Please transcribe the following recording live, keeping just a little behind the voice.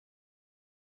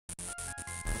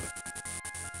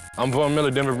I'm Von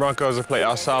Miller, Denver Broncos. I play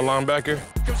outside linebacker.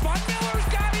 Von Miller's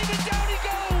got him, and down he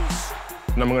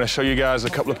goes. And I'm gonna show you guys a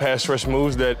couple of pass rush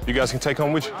moves that you guys can take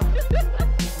home with you.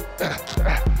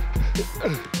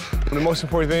 The most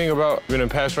important thing about being a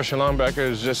pass rushing linebacker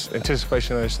is just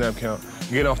anticipation of the snap count,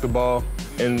 getting off the ball,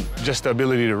 and just the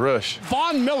ability to rush.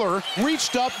 Von Miller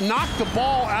reached up, knocked the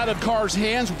ball out of Carr's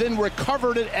hands, then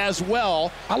recovered it as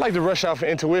well. I like to rush out for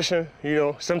intuition. You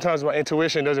know, sometimes my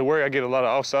intuition doesn't work. I get a lot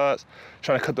of offsides,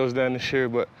 trying to cut those down this year,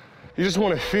 but you just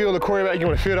want to feel the quarterback, you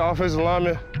want to feel the offensive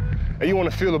lineman, and you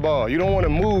want to feel the ball. You don't want to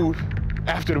move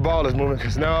after the ball is moving,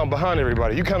 because now I'm behind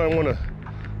everybody. You kind of want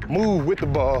to move with the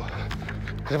ball.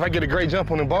 Because if I get a great jump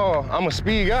on the ball, I'm a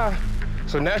speed guy,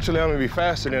 so naturally I'm gonna be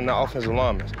faster than the offensive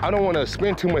lineman. I don't want to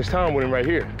spend too much time with him right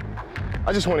here.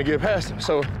 I just want to get past him.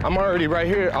 So I'm already right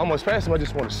here, almost past him. I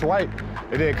just want to swipe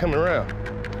and then come around.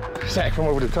 Sack from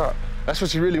over the top. That's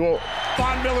what you really want.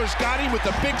 Von Miller's got him with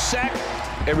the big sack.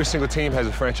 Every single team has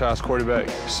a franchise quarterback,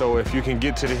 so if you can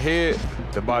get to the head,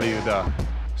 the body will die.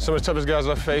 Some of the toughest guys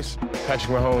I face,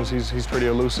 Patrick Mahomes, he's pretty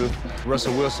elusive.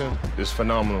 Russell Wilson is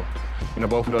phenomenal. You know,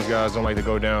 both of those guys don't like to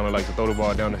go down or like to throw the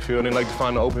ball down the field. They like to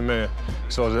find the open man.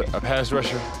 So as a pass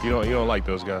rusher, you don't like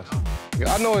those guys.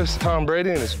 I know it's Tom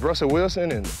Brady and it's Russell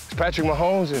Wilson and it's Patrick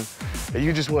Mahomes and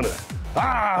you just want to,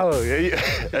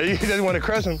 you just want to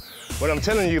crush them. But I'm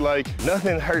telling you, like,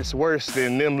 nothing hurts worse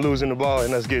than them losing the ball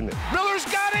and us getting it. Miller's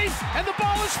got him, and the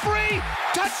ball is free.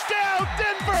 Touchdown,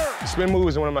 Denver! Spin move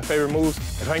is one of my favorite moves.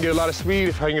 If I can get a lot of speed,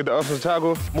 if I can get the offensive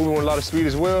tackle moving with a lot of speed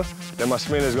as well, then my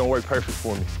spin is gonna work perfect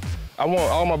for me. I want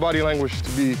all my body language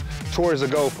to be towards the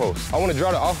goalpost. I want to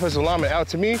draw the offensive lineman out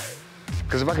to me,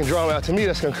 because if I can draw him out to me,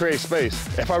 that's gonna create space.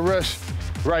 If I rush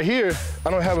right here,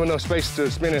 I don't have enough space to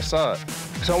spin inside.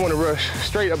 So I want to rush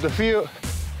straight up the field,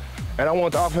 and I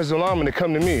want the offensive lineman to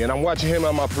come to me, and I'm watching him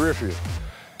on my peripheral.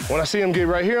 When I see him get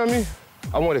right here on me,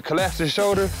 I want to collapse his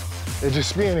shoulder and just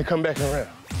spin and come back around.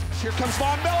 Here comes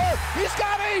Von Miller. He's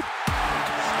got him!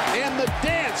 And the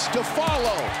dance to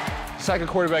follow. Sack a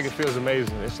quarterback, it feels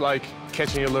amazing. It's like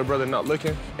catching your little brother not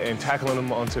looking and tackling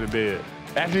him onto the bed.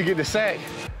 After you get the sack,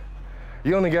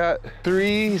 you only got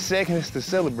 3 seconds to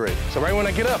celebrate. So right when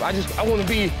I get up, I want to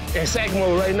be in sack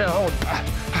mode right now.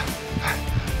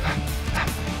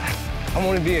 I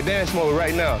want to be in dance mode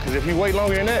right now, because if you wait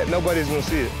longer than that, nobody's gonna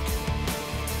see it.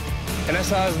 And that's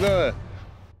how it's done.